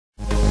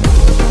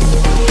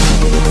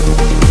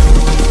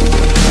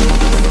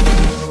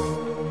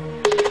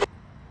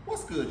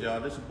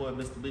y'all? This your boy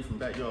Mr. B from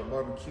Backyard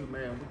Barbecue,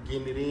 man. We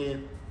getting it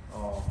in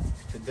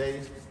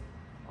today.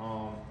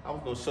 I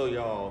was gonna show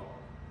y'all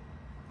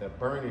the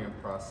burn-in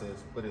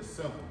process, but it's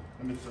simple.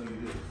 Let me show you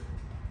this.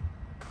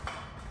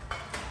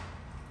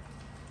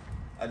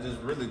 I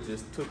really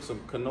just took some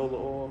canola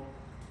oil,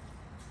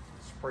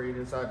 sprayed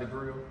inside the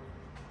grill,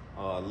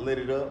 lit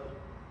it up,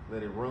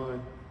 let it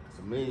run. There's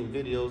a million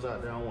videos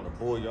out there. I don't want to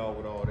bore y'all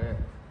with all that,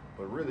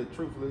 but really,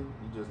 truthfully,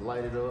 you just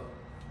light it up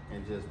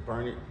and just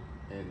burn it.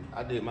 And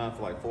I did mine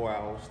for like 4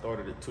 hours.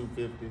 Started at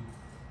 250,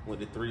 went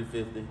to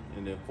 350,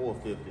 and then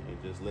 450,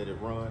 and just let it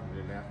run.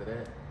 And then after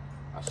that,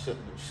 I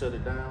shut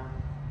it down.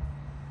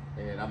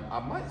 And I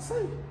might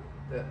say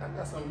that I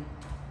got still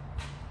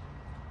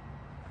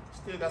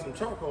got some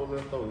charcoal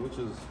left over, which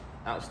is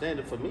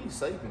outstanding for me,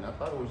 saving. I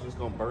thought it was just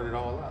gonna burn it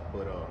all out,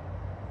 but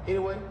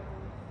anyway,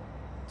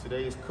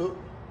 today's cook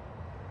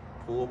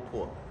pulled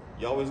pork.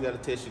 You always gotta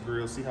test your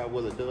grill, see how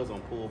well it does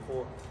on pulled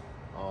pork.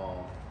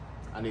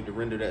 I need to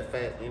render that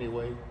fat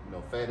anyway. You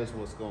know, fat is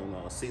what's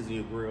gonna season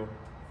your grill,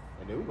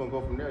 and then we're gonna go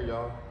from there,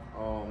 y'all.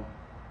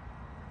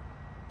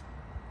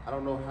 I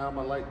don't know how I'm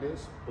gonna like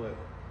this, but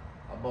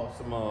I bought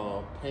some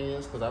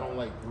pans because I don't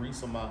like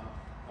grease on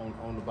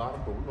the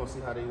bottom, but we're gonna see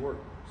how they work.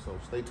 So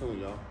stay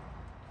tuned, y'all.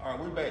 All right,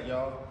 we're back,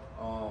 y'all.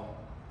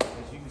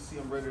 As you can see,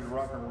 I'm ready to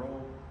rock and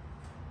roll.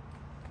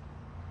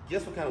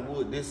 Guess what kind of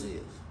wood this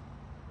is?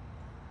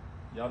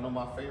 Y'all know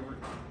my favorite.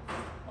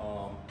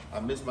 I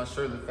miss my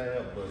Shirley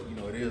Fab, but you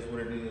know, it is what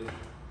it is.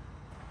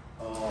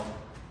 Bam,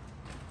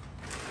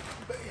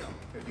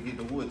 have to get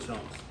the wood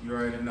chunks. You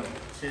already know,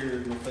 cherry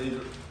is my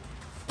favorite.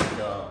 And,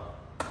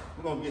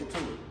 we're gonna get to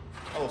it.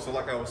 Oh, so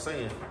like I was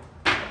saying,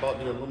 I bought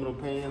the aluminum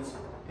pans,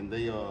 and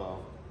they, I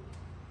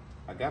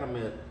got them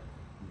at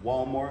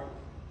Walmart.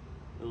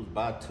 It was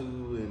buy two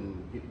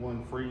and get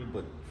one free,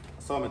 but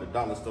I saw them at the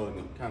dollar store and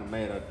I'm kind of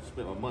mad I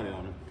spent my money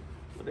on them.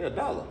 But they're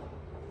 $1.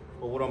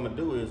 But what I'm gonna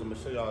do is I'm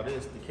gonna show y'all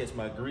this to catch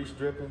my grease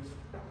drippings.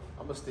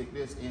 I'm gonna stick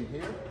this in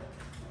here.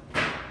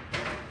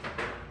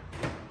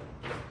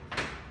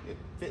 It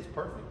fits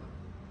perfect.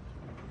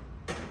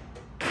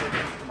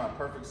 It's my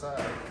perfect size.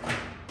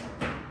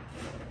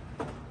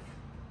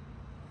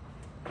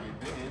 And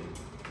then,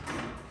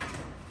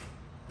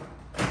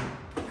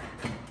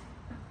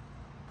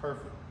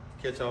 perfect.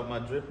 Catch all my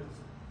drippings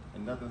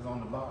and nothing's on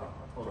the bottom.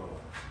 Hold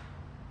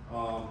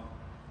on.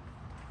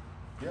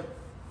 Yep.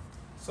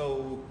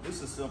 So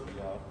this is simple,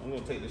 y'all. I'm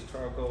gonna take this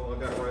charcoal I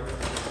got right here.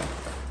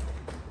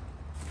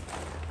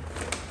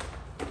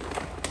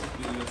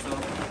 Get this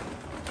up.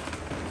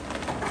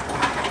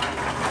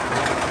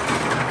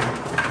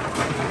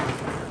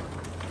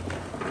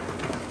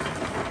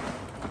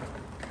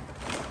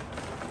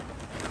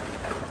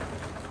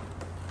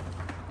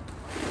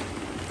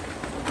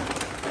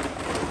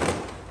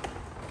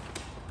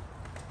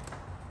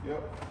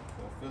 Yep,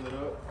 gonna fill it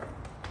up.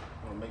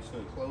 Gonna make sure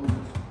it closes.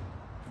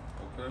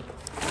 Okay.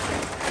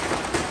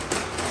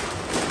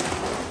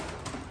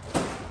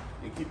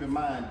 And keep in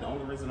mind, the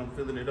only reason I'm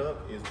filling it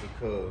up is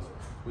because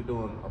we're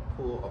doing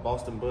a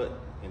Boston butt,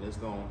 and it's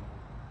gonna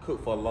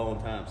cook for a long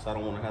time, so I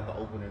don't want to have to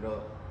open it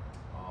up,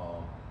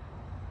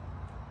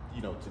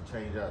 you know, to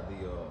change out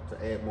to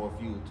add more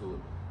fuel to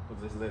it,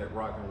 but just let it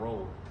rock and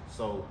roll.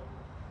 So,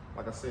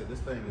 like I said,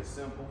 this thing is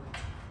simple.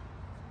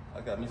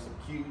 I got me some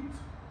cubes.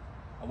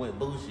 I went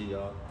bougie,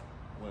 y'all.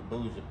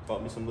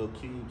 Bought me some little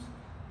cubes.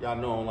 Y'all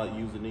know I don't like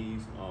using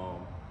these.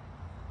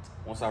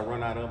 Once I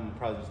run out of them, I'm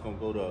probably just gonna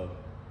go to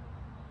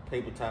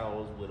paper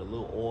towels with a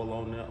little oil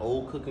on there,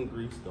 old cooking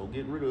grease. Don't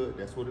get rid of it,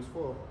 that's what it's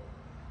for.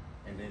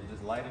 And then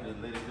just light it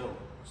and let it go.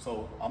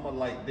 So I'm gonna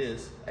light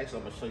this. Actually,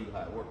 I'm gonna show you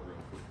how it works real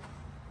quick.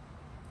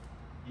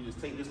 You just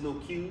take this little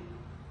cube,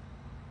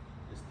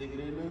 just stick it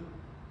in there.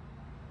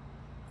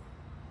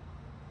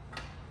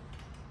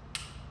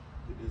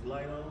 Get this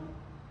light on.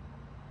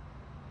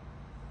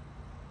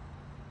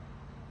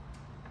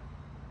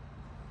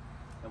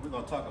 And we're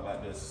gonna talk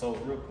about this. So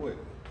real quick,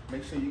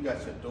 make sure you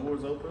got your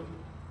doors open.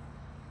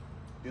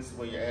 This is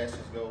where your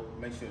ashes go.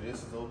 Make sure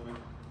this is open.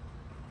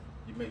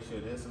 You make sure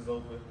this is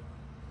open.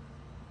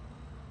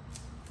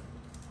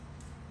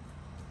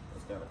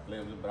 It's got a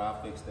flimsy, but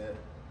I'll fix that.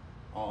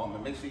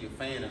 And make sure your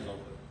fan is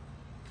open.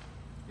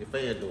 Your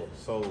fan door.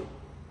 So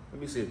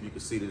let me see if you can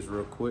see this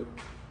real quick.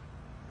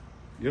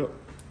 Yep.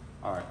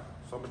 All right,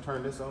 so I'm gonna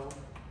turn this on.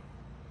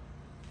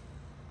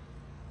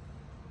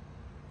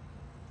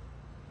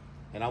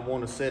 And I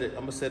want to set it,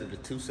 I'm gonna set it to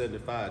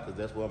 275 because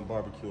that's where I'm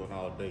barbecuing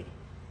all day.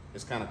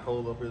 It's kind of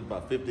cold up here, it's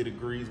about 50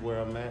 degrees where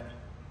I'm at.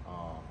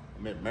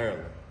 I'm at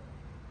Maryland.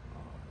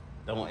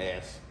 Don't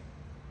ask,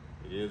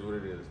 it is what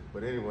it is.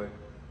 But anyway,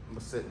 I'm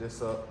gonna set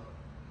this up.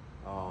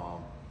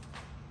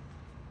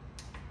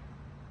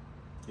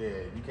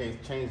 Yeah, you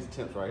can't change the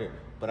temps right here,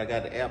 but I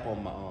got the app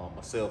on my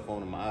cell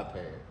phone and my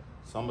iPad.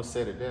 So I'm gonna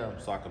set it down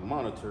so I can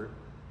monitor it.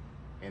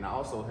 And I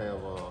also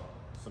have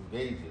some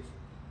gauges.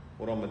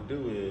 What I'm gonna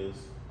do is,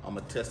 I'm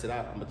gonna test it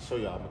out. I'm gonna show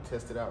y'all. I'm gonna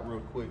test it out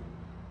real quick.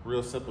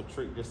 Real simple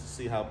trick just to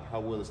see how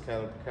well it's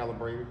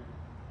calibrated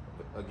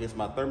against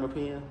my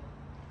thermopen.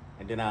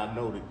 and then I'll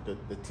know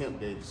the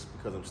temp gauge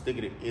because I'm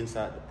sticking it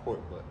inside the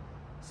port butt.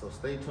 So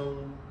stay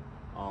tuned.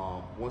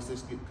 Once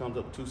this comes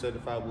up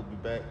 275, we'll be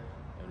back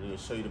and we'll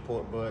show you the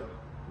port butt,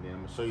 and then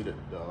I'm gonna show you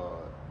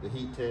the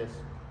heat test.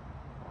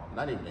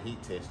 Not even the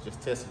heat test, just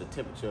testing the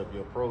temperature of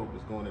your probe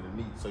that's going in the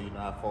meat so you know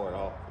how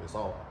far it's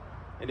off.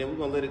 And then we're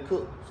gonna let it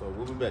cook. So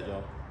we'll be back,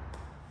 y'all.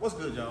 What's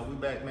good, y'all? We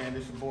back, man.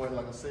 This your boy,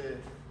 like I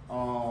said.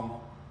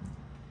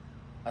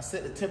 I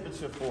set the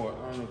temperature for, I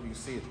don't know if you can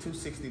see it,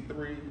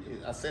 263.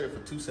 I set it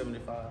for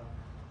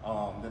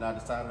 275. Then I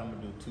decided I'm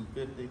gonna do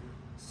 250.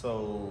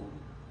 So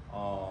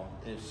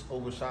it's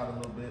overshot a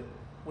little bit,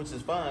 which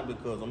is fine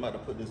because I'm about to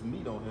put this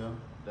meat on here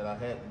that I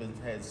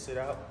had sit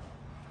out.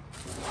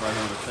 Right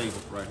here on the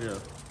table, right here.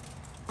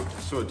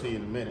 I'll show it to you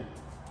in a minute.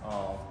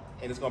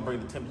 And it's gonna bring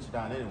the temperature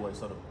down anyway,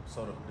 so the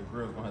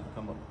grill's gonna have to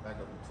come back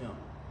up to temp.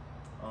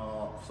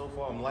 So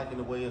far, I'm liking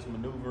the way it's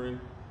maneuvering.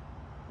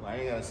 I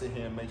ain't gotta sit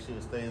here and make sure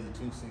it stays at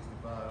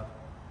 265,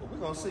 but we're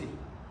gonna see.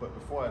 But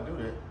before I do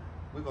that,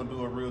 we're gonna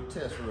do a real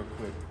test real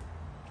quick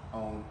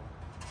on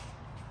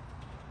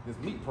this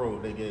meat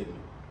probe they gave me.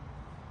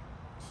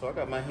 So I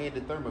got my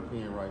handy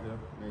thermopin right here.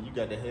 Man, you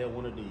got to have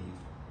one of these.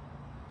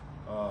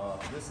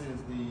 This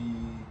is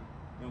the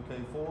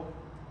MK4.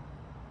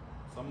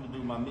 So I'm gonna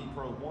do my meat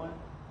probe 1.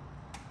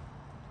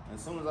 And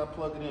as soon as I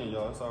plug it in,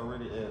 y'all, it's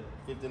already at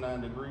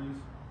 59 degrees.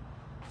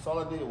 So all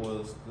I did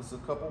was, this is a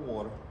cup of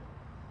water.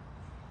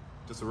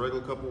 Just a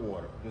regular cup of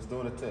water. Just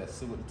doing a test,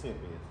 see what the temp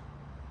is.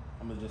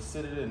 I'm gonna just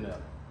sit it in there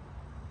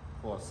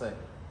for a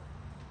second.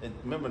 And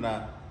remember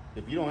now,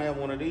 if you don't have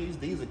one of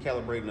these are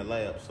calibrated in the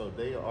lab, so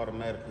they are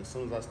automatically, as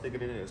soon as I stick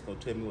it in there, it's gonna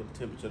tell me what the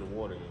temperature of the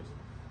water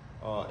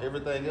is.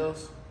 Everything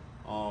else,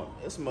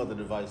 there's some other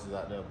devices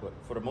out there, but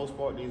for the most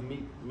part, these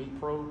meat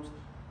probes,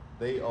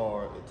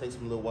 it takes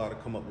them a little while to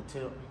come up to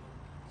temp.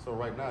 So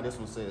right now, this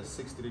one says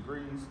 60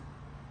 degrees.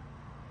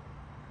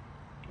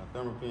 My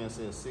thermopin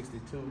says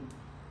 62.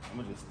 I'm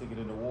gonna just stick it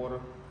in the water,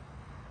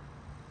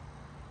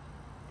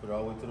 put it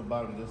all the way to the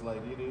bottom just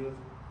like it is.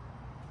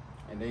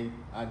 And they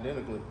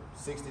identically,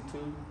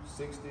 62,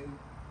 60,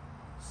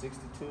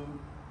 62.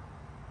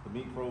 The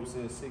meat probe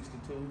says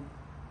 62.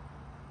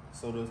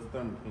 So does the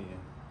thermopin.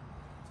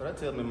 So that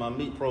tells me my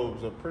meat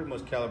probes are pretty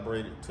much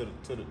calibrated to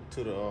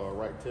the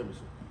right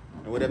temperature.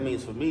 And what that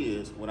means for me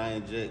is when I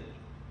inject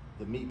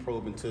the meat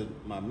probe into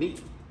my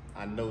meat,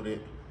 I know that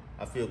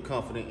I feel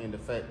confident in the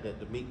fact that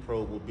the meat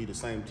probe will be the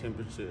same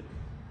temperature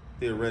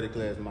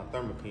theoretically as my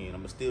thermopin.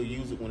 I'm gonna still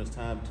use it when it's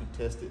time to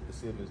test it to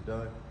see if it's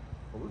done.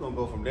 But we're gonna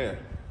go from there.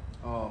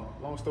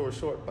 Long story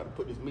short, about to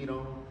put this meat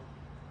on.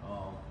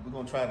 We're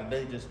gonna try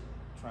today, just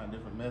trying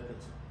different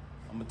methods.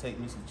 I'm gonna take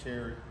me some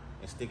cherry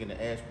and stick in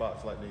the ash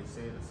box like they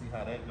said and see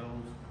how that goes.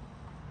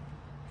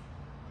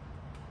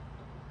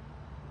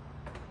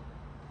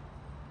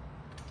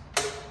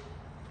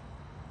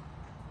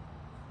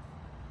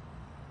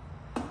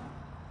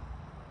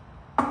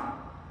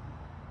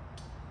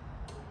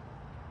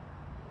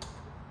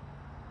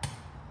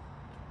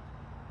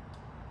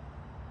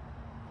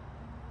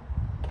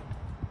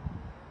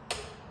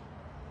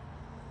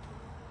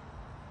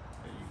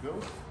 Go.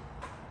 Then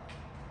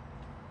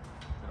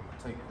I'm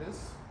gonna take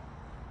this.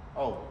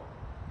 Oh,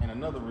 and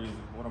another reason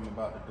what I'm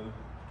about to do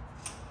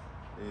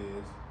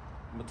is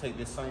I'm gonna take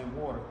this same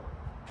water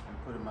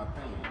and put it in my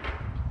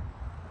pan.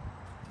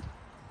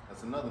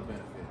 That's another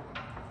benefit.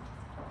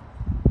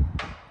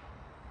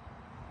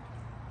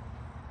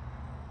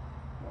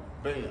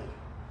 Bam.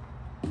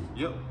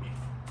 Yep.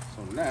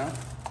 So now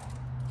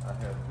I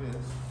have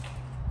this.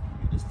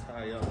 Get this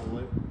tie out of the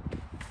way.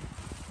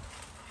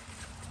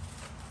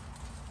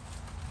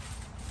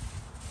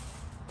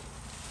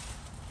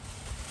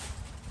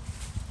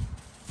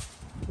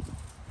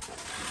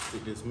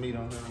 Get this meat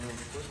on there real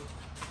quick,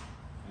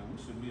 and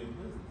we should be in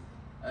business.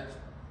 Actually,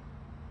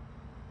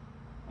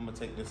 I'm gonna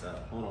take this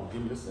out. Hold on,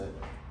 give me a sec.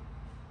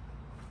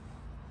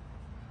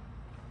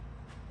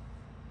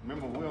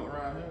 Remember, we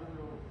around here,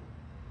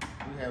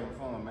 we having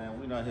fun, man.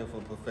 We're not here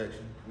for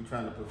perfection. We're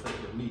trying to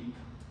perfect the meat.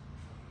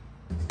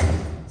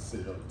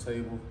 Sit it on the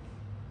table,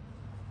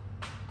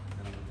 and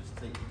I'm gonna just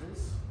take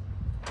this,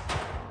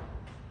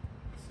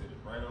 sit it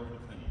right over the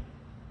pan.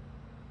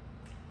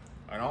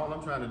 And all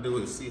I'm trying to do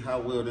is see how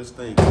well this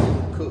thing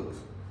cooks.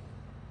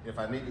 If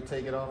I need to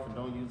take it off and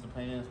don't use the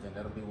pans, then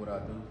that'll be what I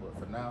do. But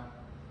for now,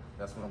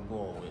 that's what I'm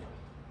going with.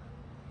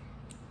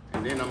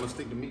 And then I'm gonna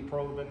stick the meat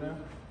probe in there,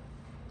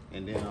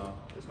 and then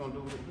it's gonna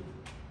do what it do.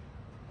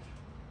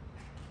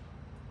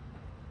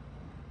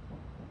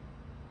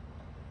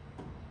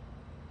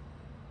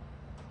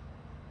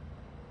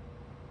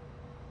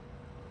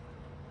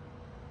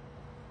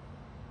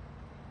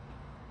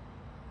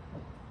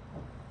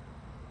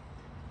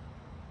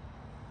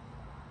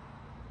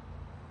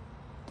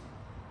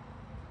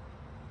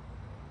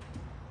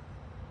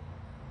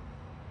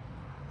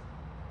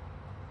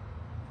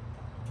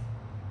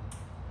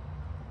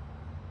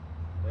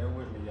 Bear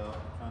with me, y'all.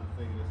 I'm trying to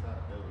figure this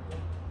out. There we go.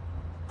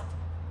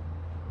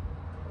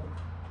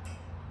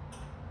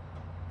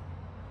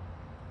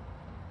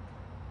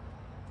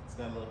 It's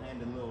got a little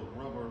handy little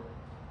rubber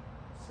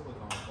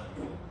silicone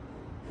thing.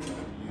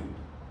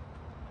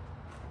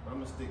 I'm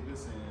gonna stick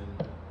this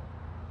in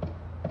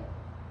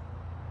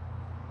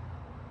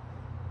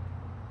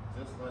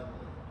just like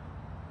that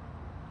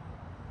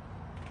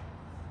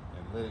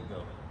and let it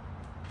go.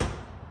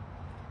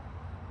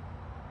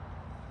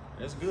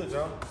 That's good,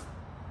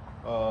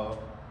 y'all.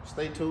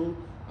 Stay tuned.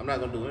 I'm not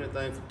gonna do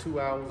anything for 2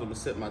 hours. I'm gonna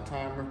set my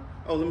timer.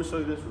 Oh, let me show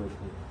you this real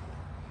quick.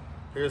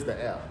 Here's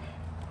the app.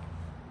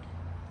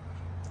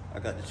 I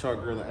got the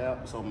Char-Griller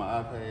app. It's on my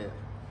iPad.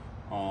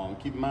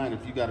 Keep in mind,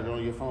 if you got it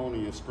on your phone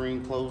and your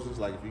screen closes,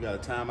 like if you got a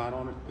timeout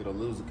on it, it'll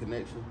lose the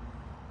connection.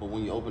 But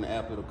when you open the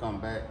app, it'll come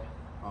back.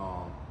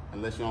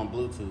 Unless you're on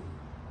Bluetooth.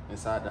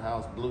 Inside the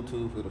house,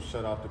 Bluetooth, it'll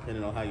shut off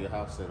depending on how your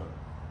house set up.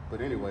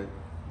 But anyway,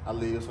 I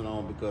leave this one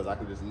on because I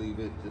can just leave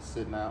it just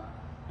sitting out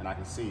and I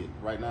can see it.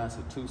 Right now it's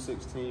at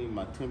 216.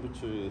 My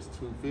temperature is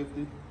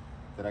 250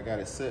 that I got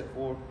it set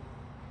for.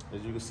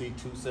 As you can see,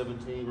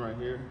 217 right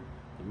here.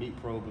 The meat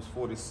probe is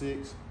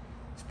 46.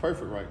 It's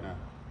perfect right now.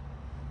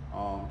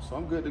 So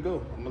I'm good to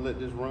go. I'm gonna let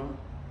this run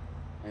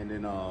and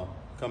then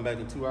come back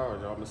in 2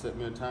 hours, y'all. I'm gonna set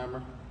me a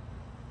timer.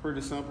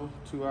 Pretty simple,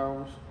 2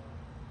 hours.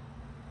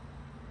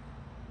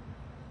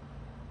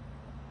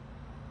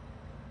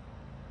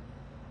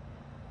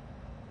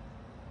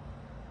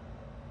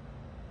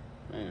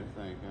 Man,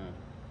 thank God.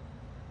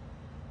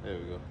 There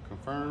we go.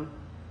 Confirm.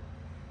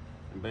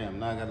 And bam,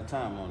 now I got a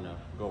time on there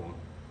going.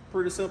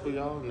 Pretty simple,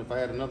 y'all. And if I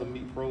had another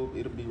meat probe,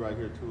 it'll be right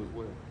here too as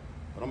well.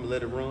 But I'm gonna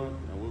let it run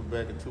and we'll be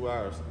back in 2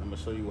 hours. I'm gonna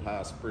show you how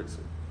I spritz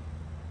it.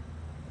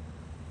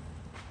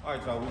 All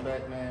right, y'all, we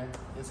back, man.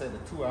 It's at the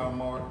 2 hour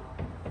mark.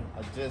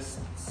 I just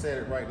set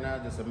it right now,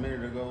 just a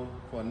minute ago,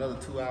 for another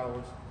 2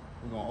 hours.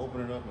 We're gonna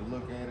open it up and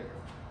look at it.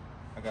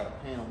 I got a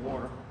pan of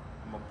water.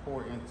 I'm gonna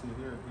pour it into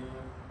here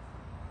again.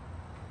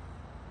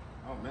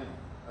 Oh man,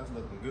 that's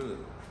looking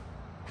good.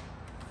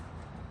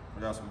 I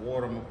got some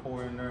water I'm gonna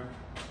pour in there.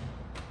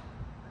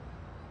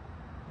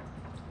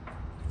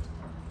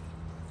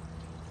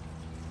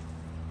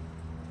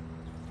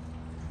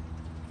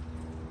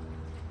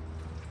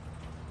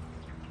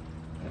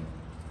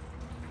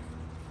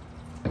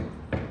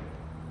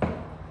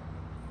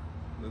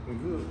 Looking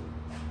good.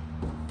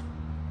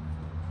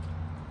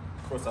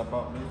 Of course, I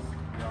bought this.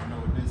 Y'all know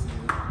what this is.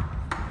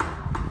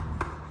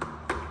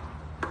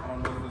 I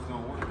don't know if it's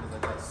gonna work because I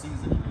got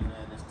seasoning in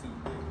there and it's too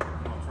big.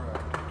 I'm gonna try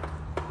it.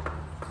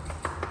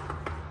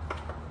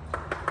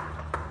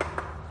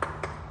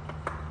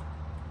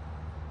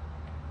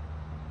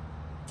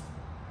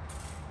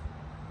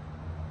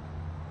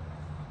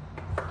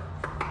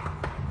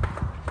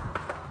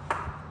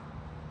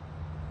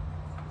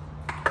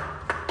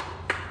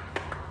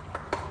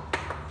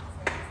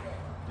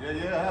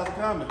 Yeah, how's it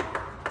coming?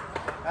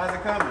 How's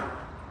it coming?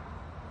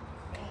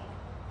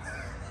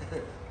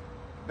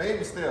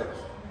 Baby steps.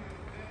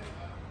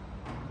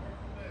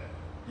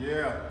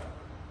 Yeah.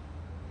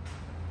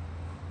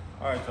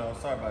 All right, y'all,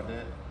 sorry about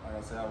that. Like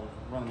I said, I was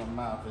running my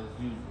mouth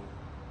as usual.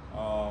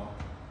 I'm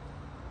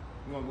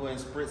gonna go ahead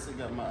and spritz it.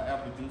 Got my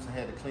apple juice. I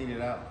had to clean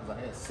it out because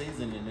I had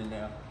seasoning in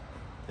there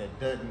that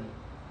doesn't,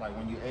 like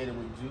when you ate it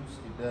with juice,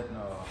 it doesn't,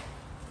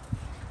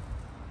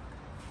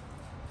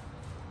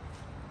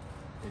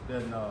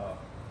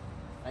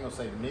 I ain't gonna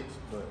say mix,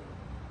 but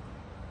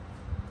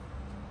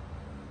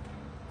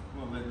I'm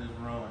gonna let this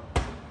run.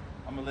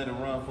 I'm gonna let it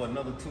run for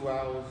another 2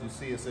 hours. You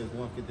see it says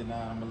 159.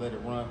 I'm gonna let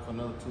it run for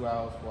another 2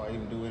 hours before I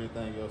even do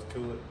anything else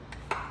to it.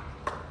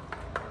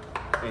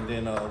 And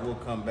then we'll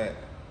come back.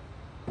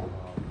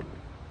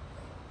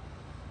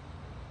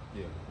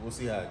 Yeah, we'll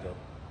see how it goes.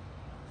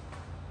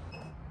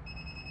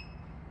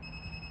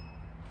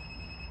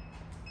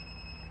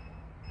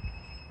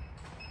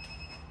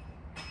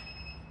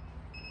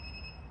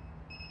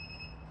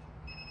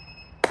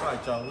 All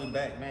right, y'all, we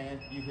back, man.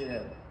 You hear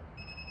that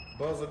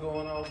buzzer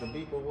going off, the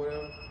beep or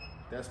whatever?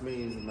 That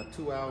means my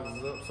 2 hours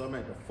is up, so I'm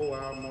at the 4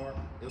 hour mark.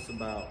 It's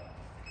about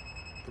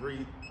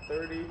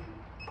 3:30.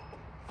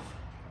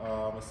 I'm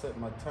gonna set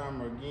my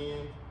timer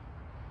again.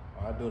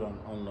 I do it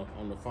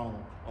on the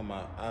phone, on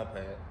my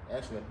iPad.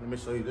 Actually, let me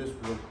show you this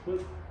real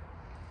quick.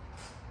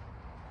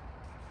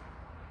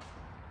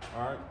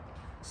 All right,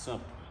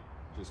 simple.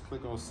 Just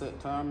click on set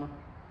timer.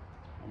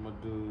 I'm gonna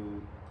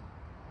do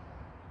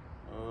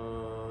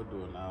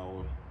an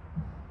hour.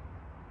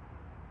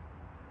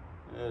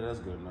 Yeah, that's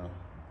good enough.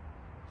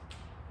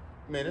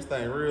 Man, this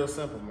thing real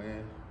simple,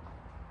 man.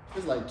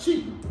 It's like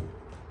cheating.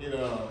 I'm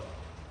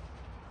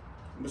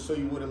gonna show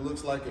you what it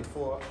looks like at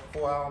 4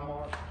 hour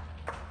mark.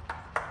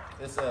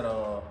 It's at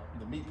the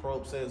meat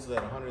probe says it's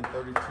at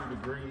 132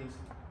 degrees.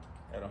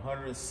 At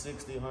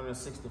 160,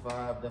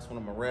 165, that's when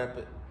I'm gonna wrap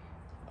it.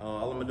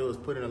 All I'm gonna do is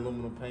put it in an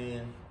aluminum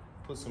pan,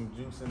 put some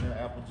juice in there,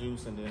 apple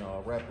juice, and then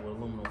wrap it with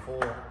aluminum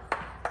foil,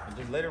 and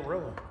just let it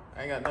run.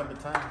 I ain't got nothing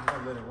but time, I'm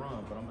gonna let it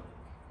run, but I'm gonna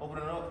open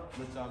it up,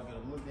 let y'all get a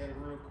look at it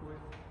real quick.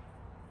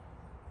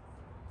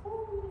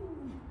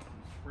 Woo.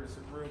 Spritz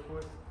it real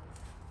quick.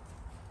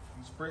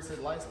 You spritz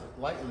it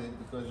lightly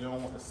because you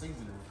don't want the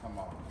seasoning to come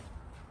off.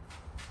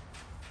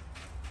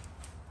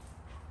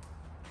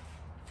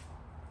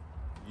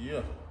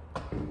 Yeah.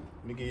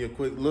 Let me give you a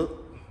quick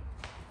look.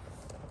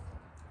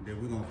 Then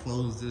we're gonna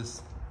close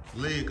this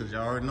lid, cause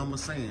y'all already know my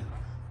saying.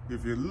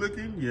 If you're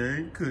looking, you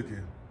ain't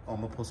cooking. Oh,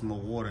 I'm gonna put some more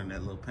water in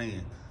that little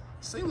pan.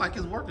 Seems like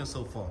it's working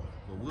so far,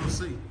 but we'll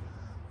see.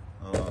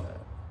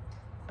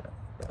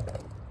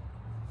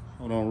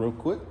 Hold on real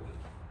quick.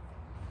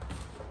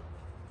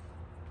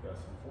 Got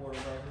some water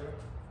right here.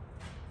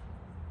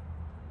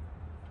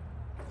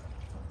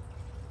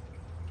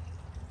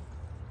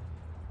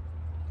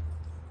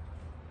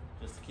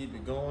 Just to keep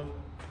it going.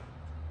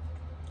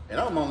 And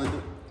I'm gonna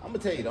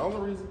tell you the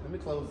only reason, let me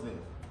close this.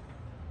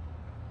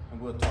 And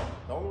we'll talk.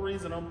 The only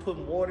reason I'm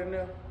putting water in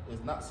there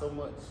is not so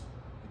much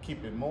to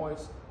keep it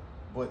moist,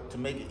 but to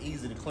make it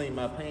easy to clean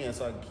my pan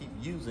so I can keep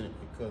using it,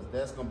 because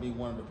that's gonna be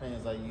one of the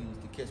pans I use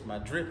to catch my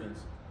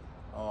drippings,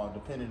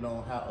 depending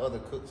on how other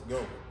cooks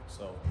go.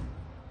 So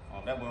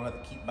that way I don't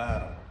have to keep buying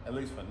them, at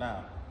least for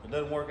now. If it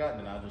doesn't work out,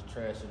 then I'll just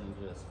trash it and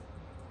just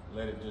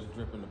let it just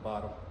drip in the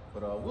bottom.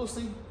 But we'll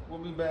see. We'll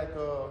be back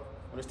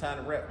when it's time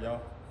to wrap,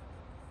 y'all.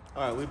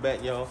 All right, we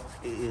back, y'all.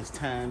 It is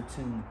time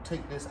to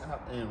take this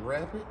out and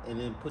wrap it and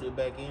then put it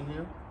back in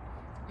here.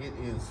 It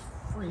is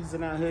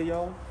freezing out here,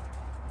 y'all.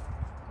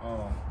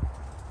 I'm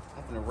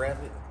gonna wrap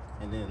it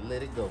and then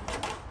let it go.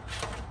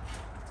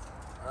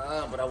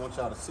 But I want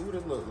y'all to see what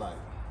it looks like.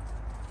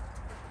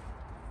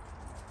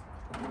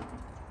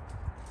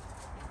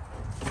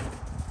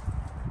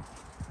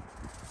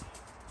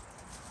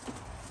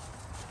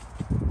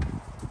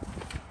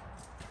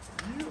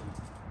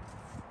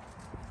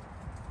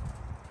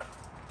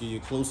 Give you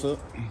a close up.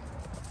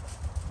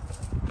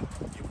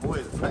 Your boy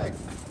is back.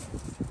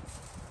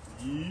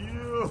 Yeah.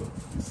 You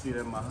see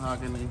that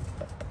mahogany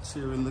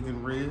cherry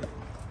looking red.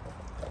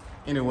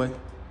 Anyway,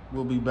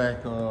 we'll be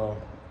back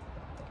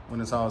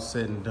when it's all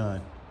said and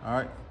done. All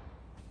right.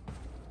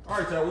 All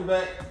right, y'all, we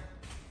back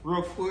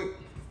real quick.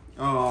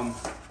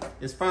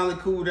 It's finally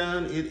cooled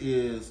down. It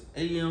is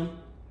a.m.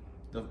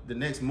 The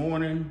next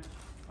morning.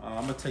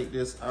 I'm gonna take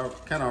this. I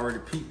kind of already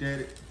peeked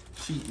at it,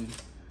 cheating,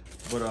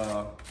 but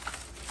I'm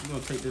gonna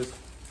take this.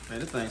 Man,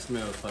 this thing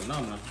smells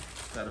phenomenal.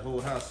 Got the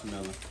whole house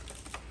smelling.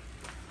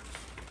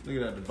 Look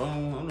at that, the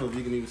bone. I don't know if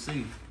you can even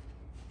see.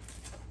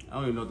 I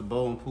don't even know if the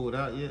bone pulled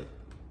out yet,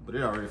 but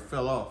it already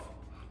fell off.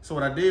 So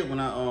what I did when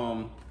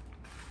I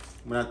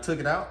took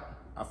it out,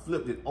 I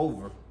flipped it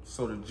over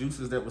so the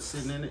juices that were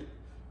sitting in it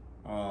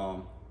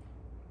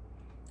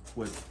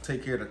would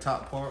take care of the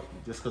top part,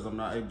 just because I'm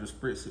not able to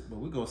spritz it. But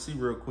we're gonna see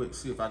real quick,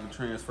 see if I can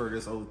transfer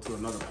this over to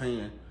another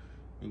pan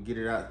and get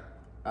it out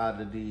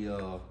of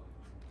the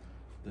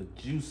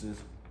juices.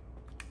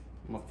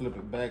 I'm gonna flip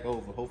it back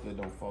over. Hopefully it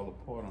don't fall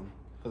apart on me,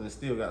 because it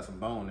still got some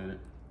bone in it.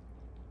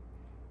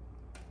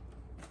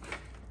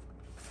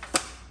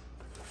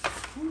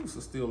 Ooh, this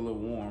is still a little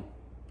warm.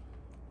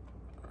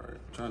 All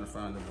right, trying to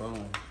find the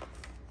bone.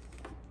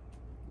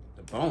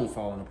 The bone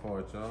falling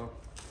apart, y'all.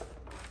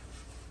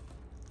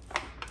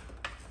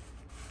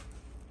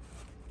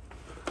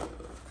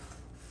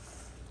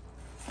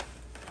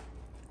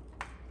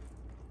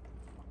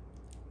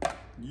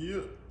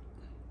 Yeah.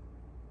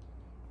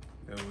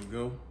 There we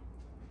go.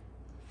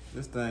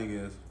 This thing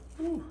is,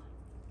 whew.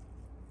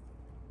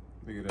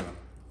 Look at that.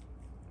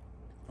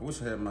 I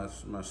wish I had my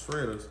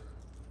shredders.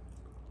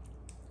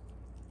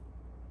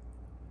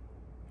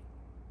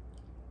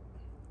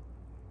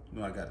 You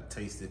know, I got to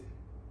taste it.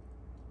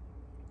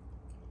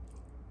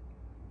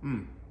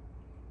 Look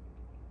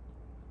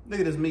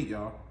at this meat,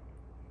 y'all.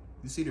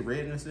 You see the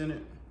redness in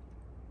it?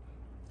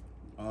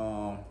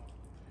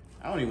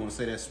 I don't even want to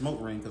say that smoke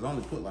ring, because I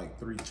only put like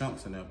 3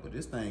 chunks in there, but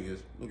this thing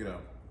is, look at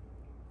that.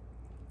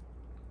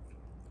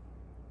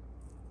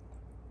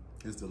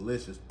 It's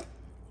delicious.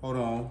 Hold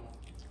on.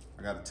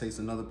 I got to taste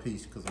another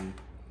piece, because I'm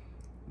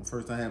the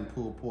first time I haven't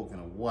pulled pork in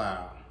a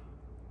while.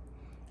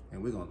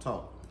 And we're going to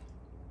talk.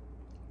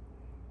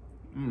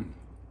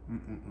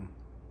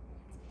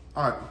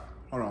 All right,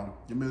 hold on.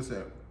 Give me a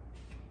sec.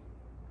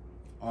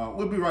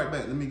 We'll be right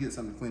back. Let me get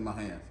something to clean my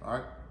hands, all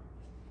right?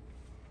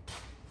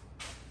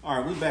 All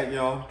right, we back,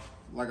 y'all.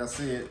 Like I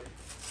said,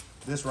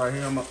 this right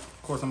here,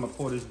 of course, I'm gonna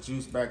pour this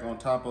juice back on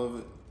top of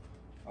it.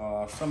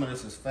 Some of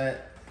this is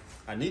fat.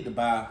 I need to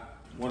buy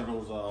one of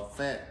those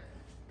fat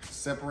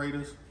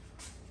separators.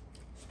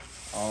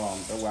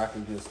 That way I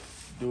can just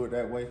do it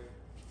that way.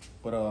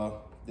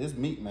 But this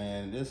meat,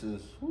 man, this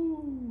is,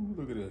 whoo,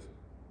 look at this.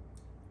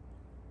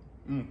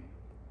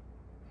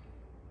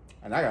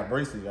 And I got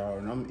braces, y'all,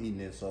 and I'm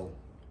eating it, so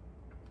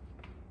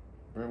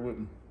bear with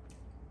me.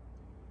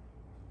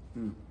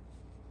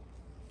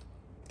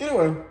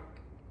 Anyway,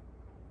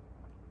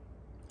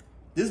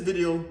 this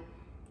video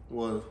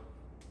was,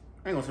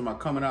 I ain't gonna say my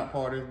coming out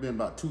party. It's been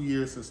about 2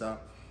 years since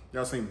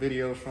y'all seen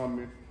videos from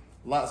me.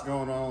 Lots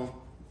going on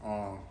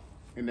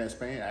in that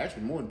span.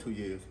 Actually, more than 2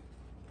 years.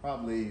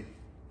 Probably,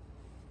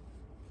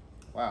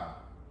 wow,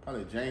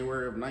 probably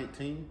January of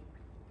 19.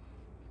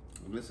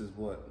 And this is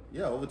what,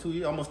 yeah, over 2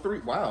 years, almost 3,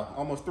 wow,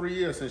 almost 3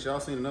 years since y'all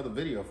seen another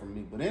video from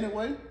me. But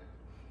anyway,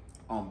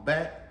 I'm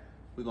back.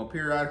 We're gonna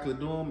periodically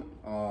do them.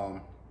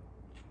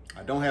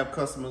 I don't have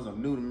customers,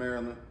 I'm new to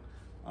Maryland.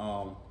 But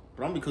I'm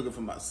gonna be cooking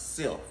for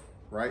myself,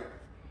 right?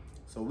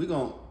 So we're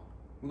gonna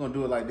we're gonna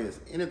do it like this.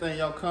 Anything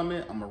y'all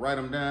comment, I'm gonna write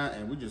them down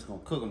and we're just gonna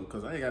cook them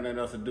because I ain't got nothing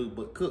else to do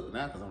but cook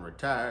now because I'm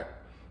retired.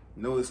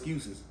 No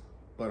excuses.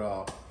 But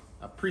I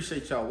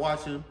appreciate y'all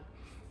watching.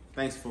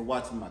 Thanks for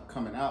watching my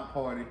coming out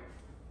party.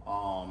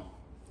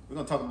 We're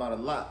gonna talk about a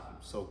lot.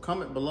 So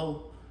comment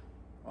below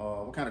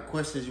what kind of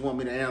questions you want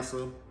me to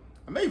answer.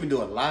 I may even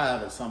do a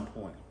live at some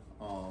point.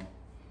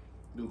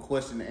 Do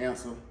question and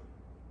answer.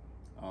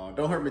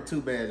 Don't hurt me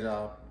too bad,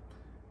 y'all.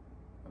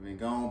 I've been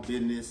gone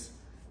business.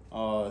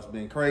 It's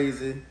been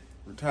crazy.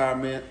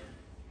 Retirement.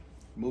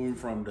 Moving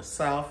from the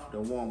south, the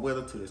warm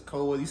weather, to this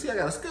cold weather. You see, I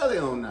got a scully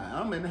on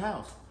now. I'm in the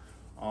house.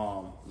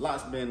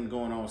 Lots been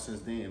going on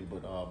since then,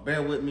 but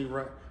bear with me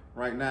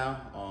right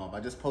now. I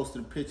just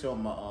posted a picture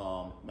on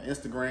my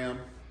Instagram.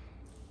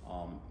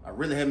 I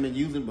really haven't been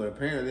using, but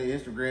apparently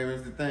Instagram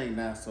is the thing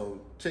now.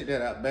 So check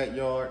that out,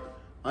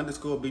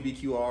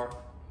 backyard_Bbq-R.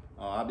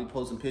 I'll be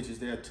posting pictures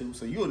there too,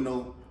 so you'll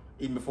know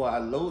even before I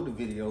load the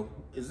video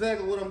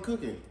exactly what I'm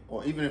cooking.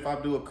 Or even if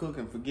I do a cook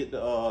and forget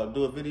to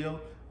do a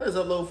video, let's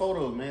upload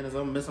photos, man, as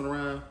I'm messing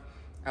around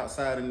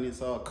outside in this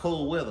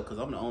cold weather, because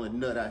I'm the only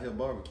nut out here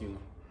barbecuing.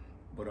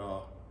 But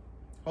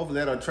hopefully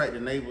that'll attract the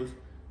neighbors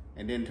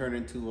and then turn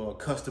into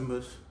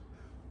customers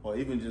or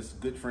even just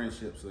good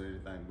friendships or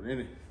anything. But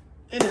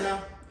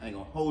anyhow, I ain't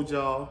gonna hold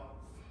y'all.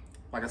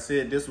 Like I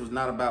said, this was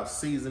not about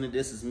seasoning.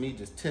 This is me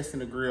just testing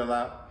the grill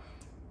out.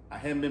 I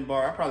haven't been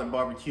I probably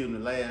barbecued in the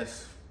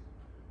last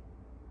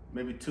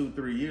maybe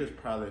 2-3 years,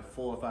 probably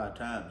 4 or 5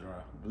 times,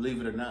 right? Believe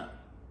it or not.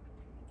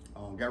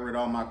 Got rid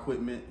of all my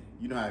equipment.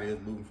 You know how it is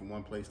moving from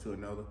one place to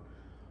another.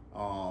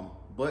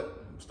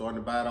 But I'm starting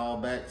to buy it all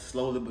back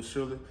slowly but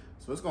surely.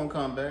 So it's gonna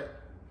come back.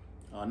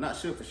 Not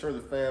sure for sure the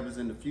fab is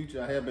in the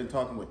future. I have been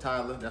talking with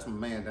Tyler, that's my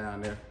man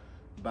down there,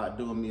 about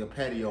doing me a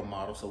patio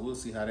model. So we'll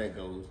see how that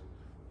goes.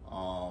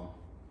 I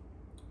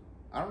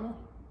don't know.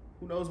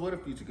 Who knows where the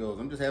future goes?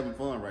 I'm just having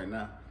fun right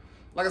now.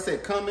 Like I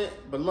said, comment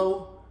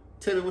below.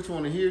 Tell me what you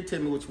want to hear. Tell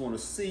me what you want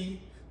to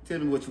see. Tell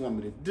me what you want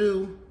me to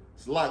do.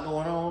 There's a lot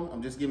going on.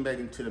 I'm just getting back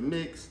into the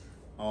mix.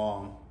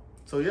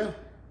 So yeah,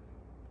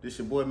 this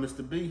your boy,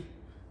 Mr. B.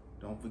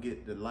 Don't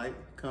forget to like,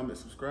 comment,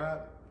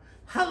 subscribe.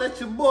 Holla at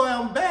your boy,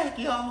 I'm back,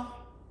 y'all.